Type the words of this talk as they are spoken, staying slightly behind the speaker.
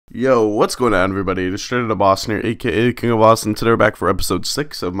Yo, what's going on, everybody? Just straight out of Boston here, aka King of Boston. Today we're back for episode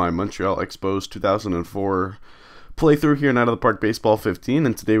 6 of my Montreal Expos 2004 playthrough here in Out of the Park Baseball 15,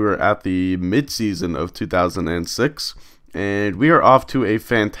 and today we're at the midseason of 2006, and we are off to a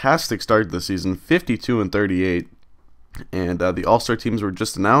fantastic start this season, 52-38, and the All-Star teams were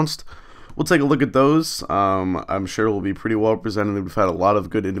just announced. We'll take a look at those. I'm sure we'll be pretty well represented. We've had a lot of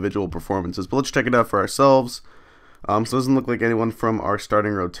good individual performances, but let's check it out for ourselves. So it doesn't look like anyone from our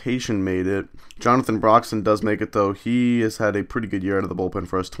starting rotation made it. Jonathan Broxton does make it, though. He has had a pretty good year out of the bullpen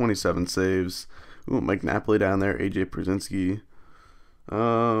for us, 27 saves. Ooh, Mike Napoli down there, AJ Przinsky.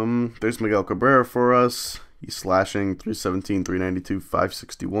 There's Miguel Cabrera for us. He's slashing 317, 392,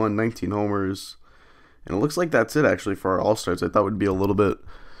 561, 19 homers. And it looks like that's it, actually, for our All-Stars. I thought would be a little bit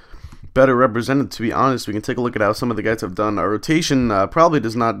better represented, to be honest. We can take a look at how some of the guys have done. Our rotation probably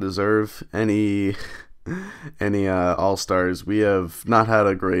does not deserve any All-Stars. We have not had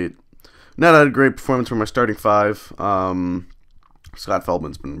a great performance from our starting five. Scott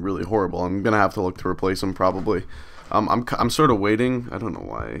Feldman's been really horrible. I'm gonna have to look to replace him probably. I'm sort of waiting. I don't know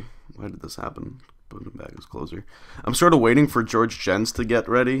why did this happen. Put him back as closer. I'm sort of waiting for George Jens to get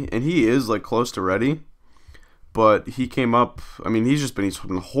ready, and he is like close to ready. But he came up. I mean, he's been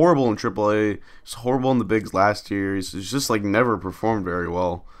horrible in AAA. He's horrible in the bigs last year. He's just like never performed very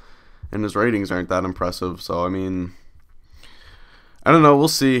well. And his ratings aren't that impressive, so I mean, I don't know, we'll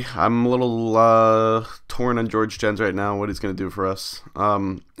see. I'm a little torn on George Jens right now, what he's going to do for us.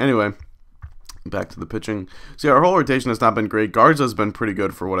 Anyway, back to the pitching. So yeah, our whole rotation has not been great. Garza's been pretty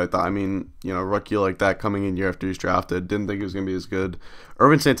good for what I thought. I mean, you know, rookie like that coming in year after he's drafted, didn't think he was going to be as good.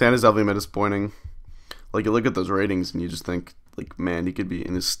 Irvin Santana's definitely been disappointing. Like, you look at those ratings and you just think, like, man, he could be,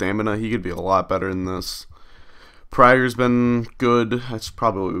 in his stamina, he could be a lot better than this. Pryor's been good. That's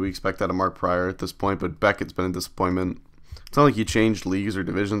probably what we expect out of Mark Pryor at this point, but Beckett's been a disappointment. It's not like he changed leagues or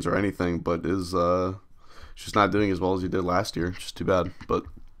divisions or anything, but is just not doing as well as he did last year. Just too bad. But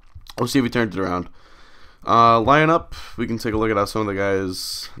we'll see if he turns it around. Lineup, we can take a look at how some of the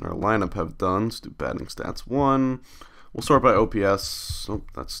guys in our lineup have done. Let's do batting stats 1. We'll sort by OPS. Oh,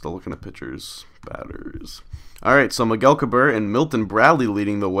 that's still looking at pitchers. Batters. Alright, so Miguel Cabrera and Milton Bradley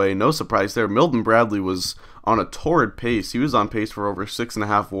leading the way. No surprise there. Milton Bradley was on a torrid pace. He was on pace for over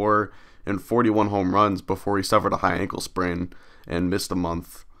 6.5 WAR and 41 home runs before he suffered a high ankle sprain and missed a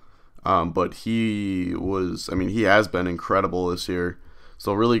month. But he was, I mean, he has been incredible this year.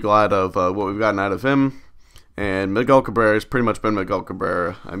 So really glad of what we've gotten out of him. And Miguel Cabrera has pretty much been Miguel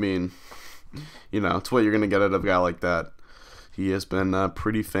Cabrera. I mean, you know, it's what you're going to get out of a guy like that. He has been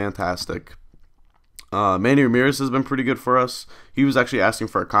pretty fantastic. Manny Ramirez has been pretty good for us. He was actually asking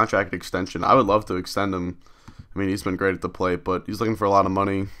for a contract extension. I would love to extend him. I mean, he's been great at the plate, but he's looking for a lot of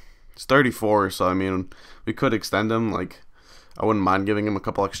money. He's 34, so I mean, we could extend him. Like, I wouldn't mind giving him a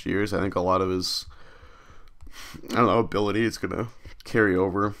couple extra years. I think a lot of his, I don't know, ability is going to carry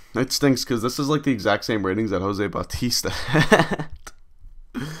over. It stinks because this is like the exact same ratings that Jose Bautista had.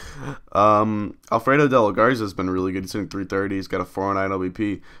 Alfredo De La Garza has been really good. He's hitting 330. He's got a 409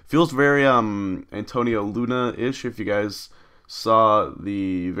 OBP. Feels very Antonio Luna-ish. If you guys saw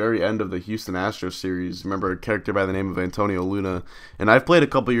the very end of the Houston Astros series, remember a character by the name of Antonio Luna. And I've played a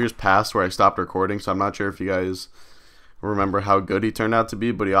couple years past where I stopped recording, so I'm not sure if you guys remember how good he turned out to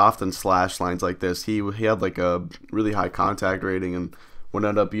be, but he often slashed lines like this. He had like a really high contact rating and would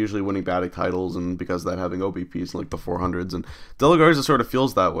end up usually winning batting titles, and because of that, having OBPs in like the 400s. And De La Garza sort of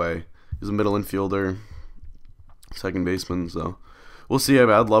feels that way. He's a middle infielder, second baseman, so we'll see.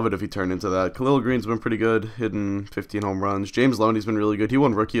 I'd love it if he turned into that. Khalil Green's been pretty good, hitting 15 home runs. James Loney's been really good. He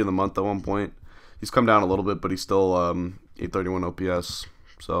won Rookie of the Month at one point. He's come down a little bit, but he's still 831 OPS,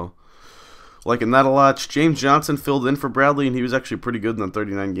 so liking that a lot. James Johnson filled in for Bradley, and he was actually pretty good in the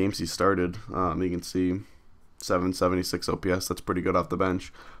 39 games he started. You can see 776 OPS. That's pretty good off the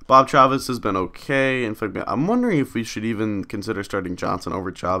bench. Bob Chavez has been okay. In fact, I'm wondering if we should even consider starting Johnson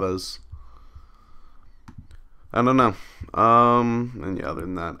over Chavez. I don't know. And yeah, other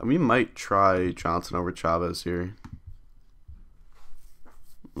than that, we might try Johnson over Chavez here.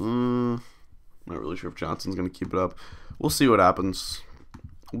 Not really sure if Johnson's going to keep it up. We'll see what happens.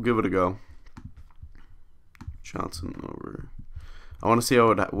 We'll give it a go. Johnson over. I want to see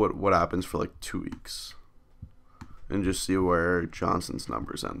how what happens for like 2 weeks. And just see where Johnson's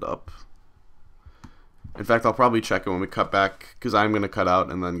numbers end up. In fact, I'll probably check it when we cut back, because I'm going to cut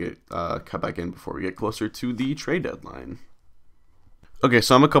out and then get cut back in before we get closer to the trade deadline. Okay,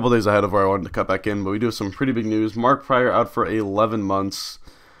 so I'm a couple days ahead of where I wanted to cut back in, but we do have some pretty big news. Mark Pryor out for 11 months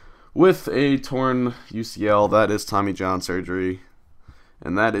with a torn UCL. That is Tommy John surgery,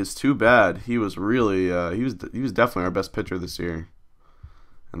 and that is too bad. He was really he was definitely our best pitcher this year.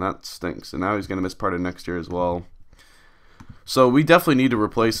 and that stinks. And now he's going to miss part of next year as well. So we definitely need to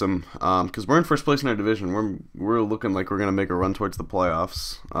replace him because we're in first place in our division. We're looking like we're going to make a run towards the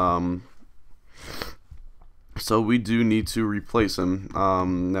playoffs. So we do need to replace him.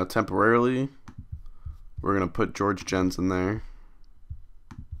 Now temporarily, we're going to put George Jens in there.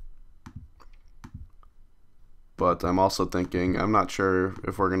 But I'm also thinking, I'm not sure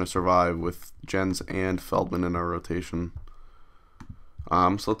if we're going to survive with Jens and Feldman in our rotation.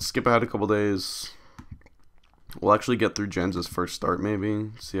 So let's skip ahead a couple days. We'll actually get through Jens' first start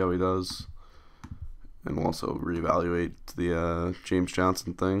maybe, see how he does. And we'll also reevaluate the James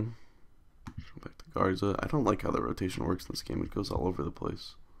Johnson thing. Go back to Garza. I don't like how the rotation works in this game. It goes all over the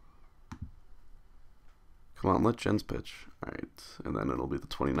place. Come on, let Jens pitch. Alright, and then it'll be the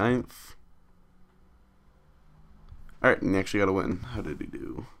 29th. Alright, and he actually got a win. How did he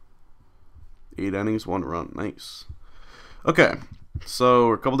do? 8 innings, 1 run. Nice. Okay, so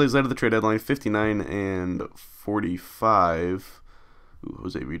we're a couple days later of the trade deadline. 59 and 45. Ooh,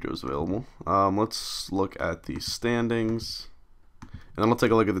 Jose Vidro's available. Let's look at the standings. And then I'll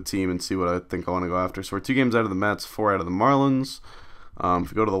take a look at the team and see what I think I want to go after. So we're 2 games out of the Mets, 4 out of the Marlins.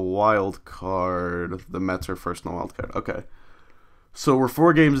 If you go to the wild card, the Mets are first in the wild card. Okay. So we're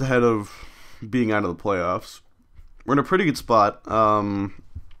 4 games ahead of being out of the playoffs. We're in a pretty good spot. Now,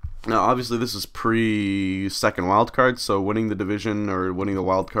 obviously, this is pre-second wild card, so winning the division or winning the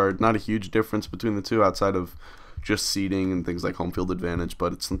wild card, not a huge difference between the two outside of just seeding and things like home field advantage,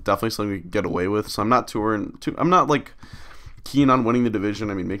 but it's definitely something we can get away with. So I'm not I'm not like keen on winning the division.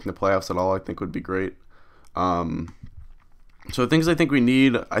 I mean, making the playoffs at all, I think would be great. So things I think we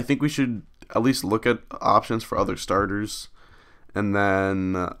need, I think we should at least look at options for other starters. And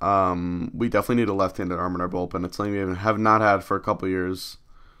then we definitely need a left-handed arm in our bullpen. It's something we have not had for a couple years.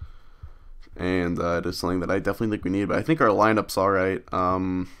 And it is something that I definitely think we need. But I think our lineup's all right.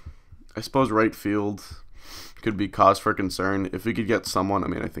 I suppose right field could be cause for concern. If we could get someone, I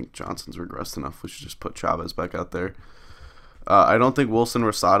mean, I think Johnson's regressed enough. We should just put Chavez back out there. I don't think Wilson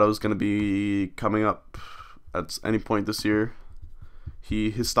Rosado is going to be coming up at any point this year.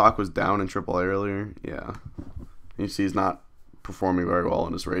 His stock was down in AAA earlier. Yeah. You see he's not performing very well,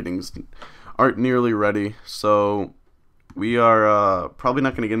 and his ratings aren't nearly ready. So we are probably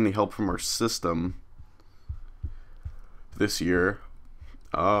not going to get any help from our system this year.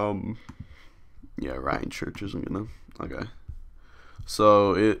 Yeah, Ryan Church isn't going to. Okay.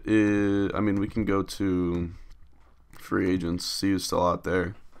 So it is, I mean, we can go to free agents, see who's still out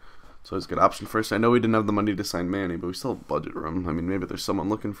there. So it's a good option first. I know we didn't have the money to sign Manny, but we still have budget room. I mean, maybe there's someone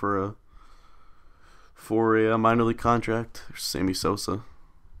looking for a minor league contract. There's Sammy Sosa,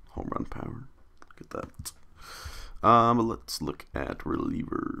 home run power. Look at that. Let's look at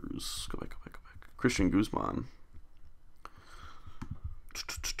relievers. Go back. Christian Guzman.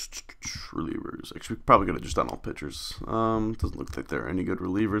 Relievers. Actually, we probably could have just done all pitchers. Doesn't look like there are any good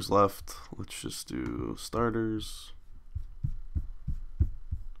relievers left. Let's just do starters.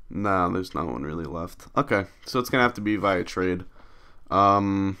 No, there's no one really left. Okay, so it's gonna have to be via trade.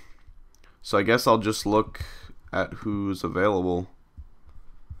 So I guess I'll just look at who's available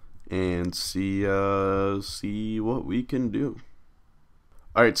and see what we can do.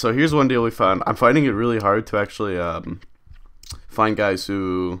 All right, so here's one deal we found. I'm finding it really hard to actually find guys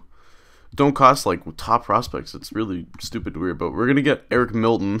who don't cost like top prospects. It's really stupid weird, but we're gonna get Eric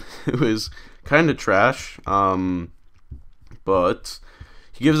Milton, who is kind of trash, but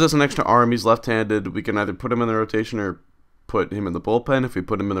he gives us an extra arm. He's left-handed. We can either put him in the rotation or put him in the bullpen. If we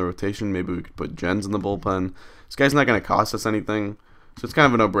put him in the rotation, maybe we could put Jens in the bullpen. This guy's not going to cost us anything, so it's kind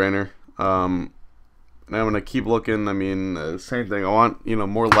of a no-brainer. And I'm going to keep looking. I mean, same thing. I want,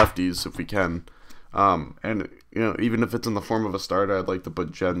 more lefties if we can. And, even if it's in the form of a starter, I'd like to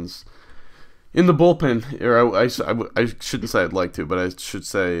put Jens in the bullpen. Or I shouldn't say I'd like to, but I should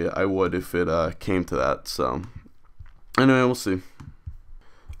say I would if it came to that. So, anyway, we'll see.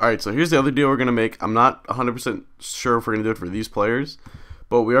 Alright, so here's the other deal we're going to make. I'm not 100% sure if we're going to do it for these players,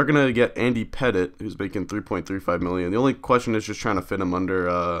 but we are going to get Andy Pettit, who's making $3.35 million. The only question is just trying to fit him under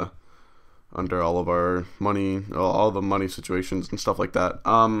all of our money, all the money situations and stuff like that.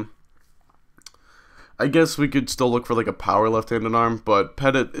 I guess we could still look for like a power left-handed arm, but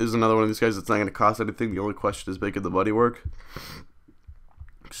Pettit is another one of these guys that's not going to cost anything. The only question is making the buddy work.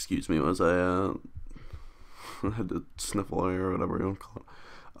 Excuse me, was I had to sniffle air or whatever you want to call it.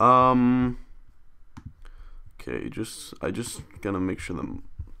 Okay, I just gotta make sure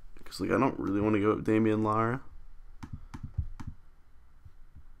because I don't really want to give up Damian Lara.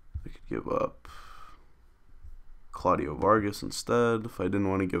 I could give up Claudio Vargas instead if I didn't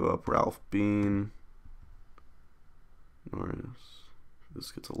want to give up Ralph Bean.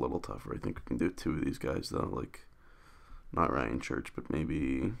 This gets a little tougher. I think we can do 2 of these guys though, like not Ryan Church, but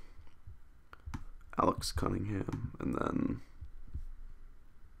maybe Alex Cunningham, and then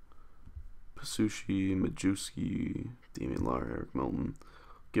Pasucci, Majewski, Damian Lar, Eric Milton.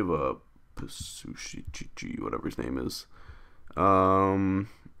 Give up Pasucci, whatever his name is. And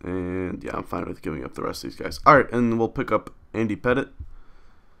yeah, I'm fine with giving up the rest of these guys. Alright, and we'll pick up Andy Pettit.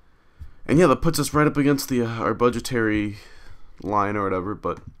 And yeah, that puts us right up against the our budgetary line or whatever,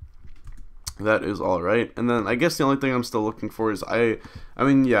 but that is alright. And then I guess the only thing I'm still looking for is I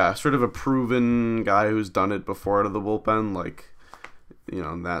mean, yeah, sort of a proven guy who's done it before out of the bullpen, like, you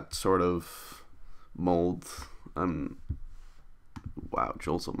know, in that sort of mold. Wow,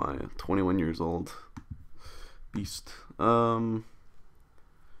 Joel Zamaya, 21 years old. Beast. Cubs.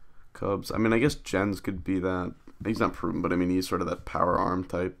 I mean, I guess Jens could be that. He's not proven, but I mean, he's sort of that power arm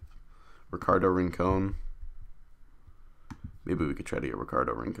type. Ricardo Rincon. Maybe we could try to get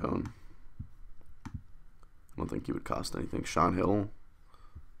Ricardo Rincon. I don't think he would cost anything. Sean Hill.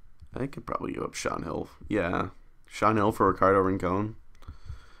 I could probably give up Sean Hill. Yeah. Sean Hill for Ricardo Rincon.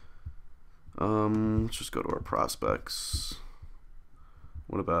 Let's just go to our prospects.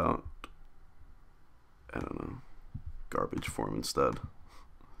 What about, I don't know, garbage for him instead?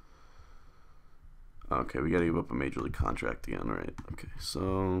 Okay, we gotta give up a major league contract again, right? Okay,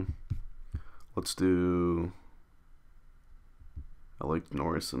 so let's do, I like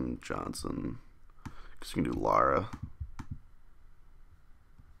Norris and Johnson, because we can do Lara.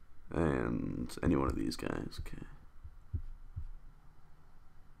 And any one of these guys, okay.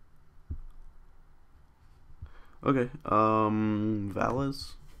 Okay,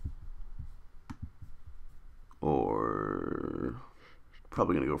 Valles, or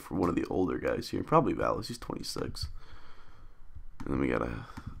probably gonna go for one of the older guys here. Probably Valles. He's 26, and then we gotta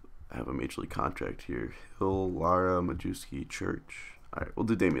have a major league contract here. Hill, Lara, Majewski, Church. All right, we'll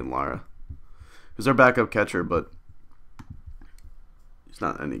do Damian Lara. He's our backup catcher, but he's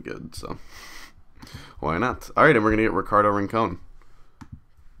not any good, so why not? All right, and we're gonna get Ricardo Rincon.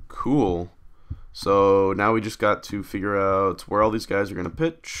 Cool. So now we just got to figure out where all these guys are going to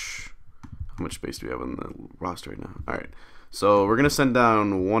pitch. How much space do we have on the roster right now? Alright, so we're going to send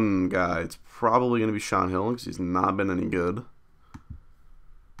down one guy. It's probably going to be Sean Hill because he's not been any good.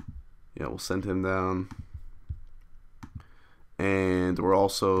 Yeah, we'll send him down. And we're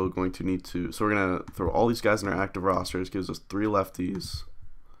also going to need to, so we're going to throw all these guys in our active rosters. Gives us 3 lefties.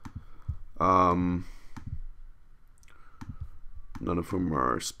 None of whom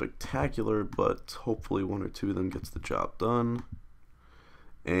are spectacular, but hopefully 1 or 2 of them gets the job done.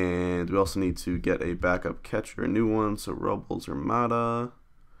 And we also need to get a backup catcher, a new one, so Robles or Mata.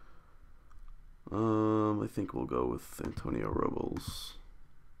 I think we'll go with Antonio Robles.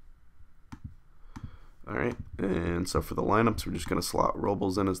 Alright, and so for the lineups, we're just going to slot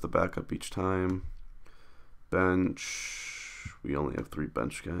Robles in as the backup each time. Bench, we only have 3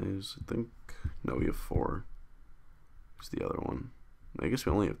 bench guys, I think. No, we have 4. Who's the other one? I guess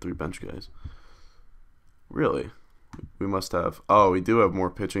we only have 3 bench guys. Really? We must have. Oh, we do have more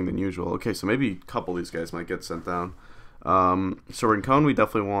pitching than usual. Okay, so maybe a couple of these guys might get sent down. So Rincon we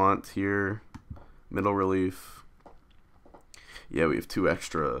definitely want here. Middle relief. Yeah, we have 2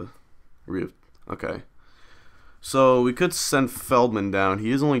 extra. Okay. So we could send Feldman down.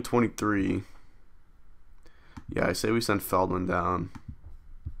 He is only 23. Yeah, I say we send Feldman down.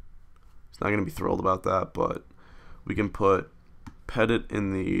 He's not going to be thrilled about that, but we can put Pettit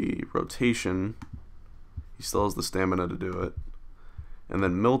in the rotation. He still has the stamina to do it. And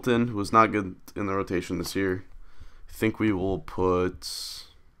then Milton, who was not good in the rotation this year, I think we will put,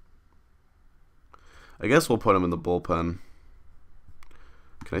 I guess we'll put him in the bullpen.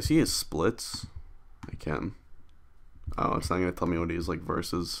 Can I see his splits? I can. Oh, it's not going to tell me what he's like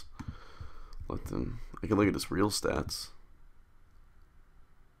versus. I can look at his real stats.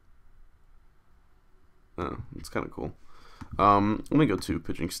 Oh, it's kind of cool. Let me go to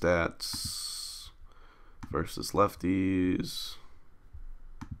pitching stats versus lefties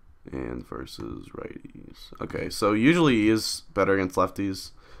and versus righties. Okay, so usually he is better against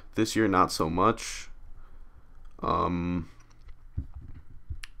lefties. This year, not so much.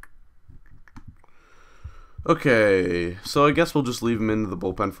 Okay, so I guess we'll just leave him into the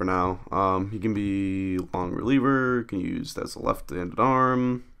bullpen for now. He can be long reliever, can use as a left-handed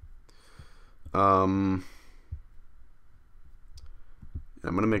arm. I'm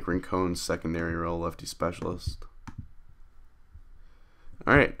going to make Rincon secondary role lefty specialist.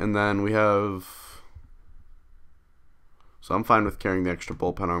 Alright, and then we have, so I'm fine with carrying the extra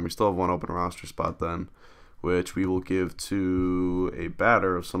bullpen arm. We still have 1 open roster spot then, which we will give to a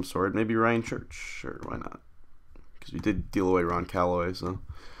batter of some sort, maybe Ryan Church. Sure, why not? because we did deal away Ron Calloway. So,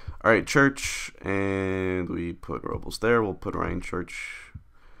 all right, Church, and we put Robles there. We'll put Ryan Church.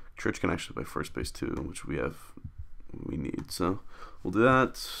 Church can actually play first base too, which we need. So we'll do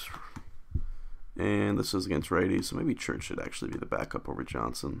that. And this is against righty, so maybe Church should actually be the backup over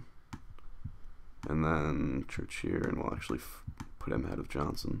Johnson. And then Church here, and we'll actually put him ahead of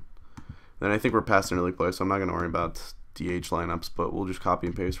Johnson. Then I think we're past an early play, so I'm not going to worry about DH lineups, but we'll just copy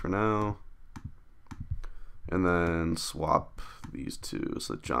and paste for now. And then swap these two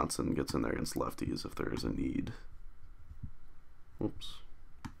so that Johnson gets in there against lefties if there is a need. Oops.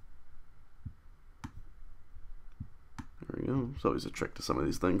 There we go. There's always a trick to some of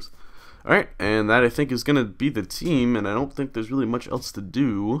these things. All right, and that I think is going to be the team, and I don't think there's really much else to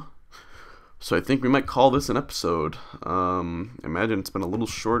do. So I think we might call this an episode. I imagine it's been a little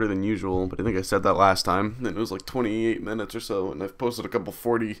shorter than usual, but I think I said that last time, and it was like 28 minutes or so, and I've posted a couple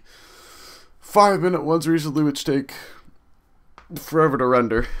 45-minute ones recently, which take forever to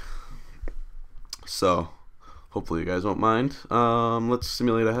render. So hopefully you guys won't mind. Let's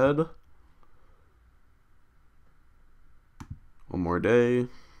simulate ahead. One more day.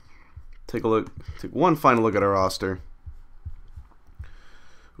 Take a look. Take one final look at our roster.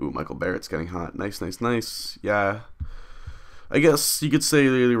 Ooh, Michael Barrett's getting hot. Nice, nice, nice. Yeah. I guess you could say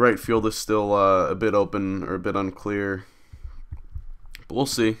the right field is still a bit open or a bit unclear. But we'll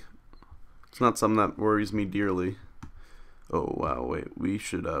see. It's not something that worries me dearly. Oh, wow, wait. We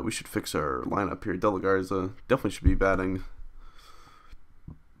should fix our lineup here. De La Garza definitely should be batting.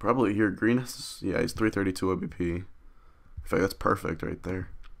 Probably here. Green has, yeah, he's 332 OBP. In fact, that's perfect right there.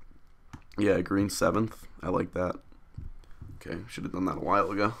 Yeah, Green 7th. I like that. Okay, should have done that a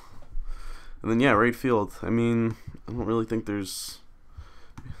while ago. And then, yeah, right field. I mean, I don't really think there's...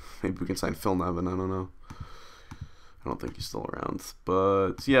 Maybe we can sign Phil Nevin. I don't know. I don't think he's still around.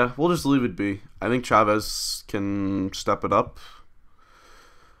 But, yeah, we'll just leave it be. I think Chavez can step it up.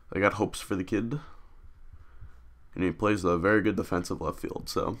 I got hopes for the kid. And he plays a very good defensive left field.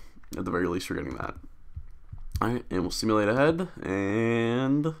 So, at the very least, we're getting that. Alright, and we'll simulate ahead.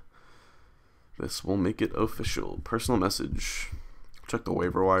 And... this will make it official. Personal message. Check the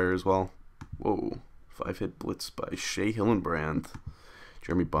waiver wire as well. Whoa. 5-hit blitz by Shea Hillenbrand.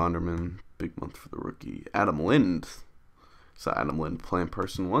 Jeremy Bonderman. Big month for the rookie. Adam Lind. Saw Adam Lind play in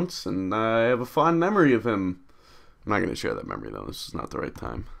person once, and I have a fond memory of him. I'm not going to share that memory, though. This is not the right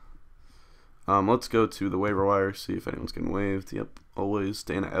time. Let's go to the waiver wire, see if anyone's getting waived. Yep, always.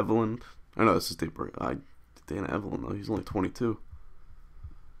 Dana Evelyn. Oh, no, this is Dana Evelyn, though. He's only 22.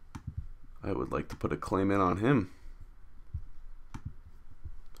 I would like to put a claim in on him.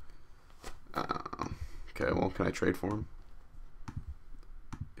 Okay, well, can I trade for him?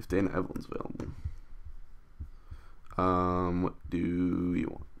 If Dana Evelyn's available. What do you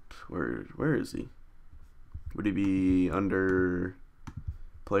want? Where is he? Would he be under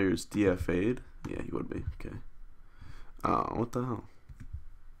players DFA'd? Yeah, he would be. Okay. What the hell?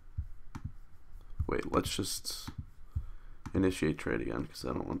 Wait, let's just initiate trade again, because I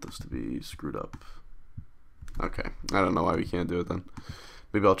don't want this to be screwed up. Okay, I don't know why we can't do it then.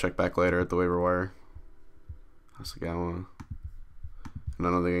 Maybe I'll check back later at the waiver wire. Hasagawa. And I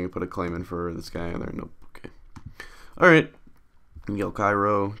don't think I can put a claim in for this guy either. Nope. Okay. Alright. Miguel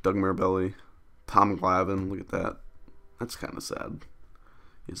Cairo, Doug Mirabelli, Tom Glavine. Look at that. That's kind of sad.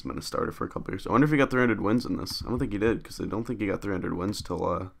 He's been a starter for a couple years. I wonder if he got 300 wins in this. I don't think he did, because I don't think he got 300 wins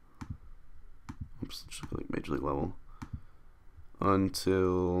till, oops, like Major League level.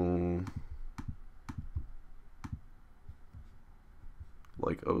 Until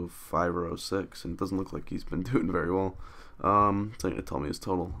like 05 or 06, and it doesn't look like he's been doing very well. Something to tell me his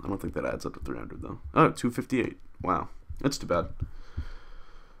total. I don't think that adds up to 300 though. Oh, 258. Wow, that's too bad.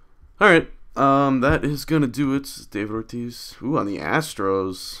 All right, that is gonna do it. David Ortiz. Ooh, on the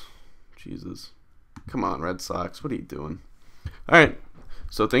Astros. Jesus, come on, Red Sox. What are you doing? All right.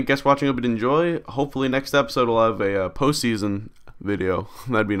 So thank you guys for watching. Hope you did enjoy. Hopefully next episode we'll have a postseason video.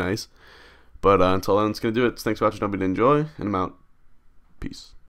 That'd be nice. But until then, it's going to do it. Thanks for watching. Hope you did enjoy. And I'm out. Peace.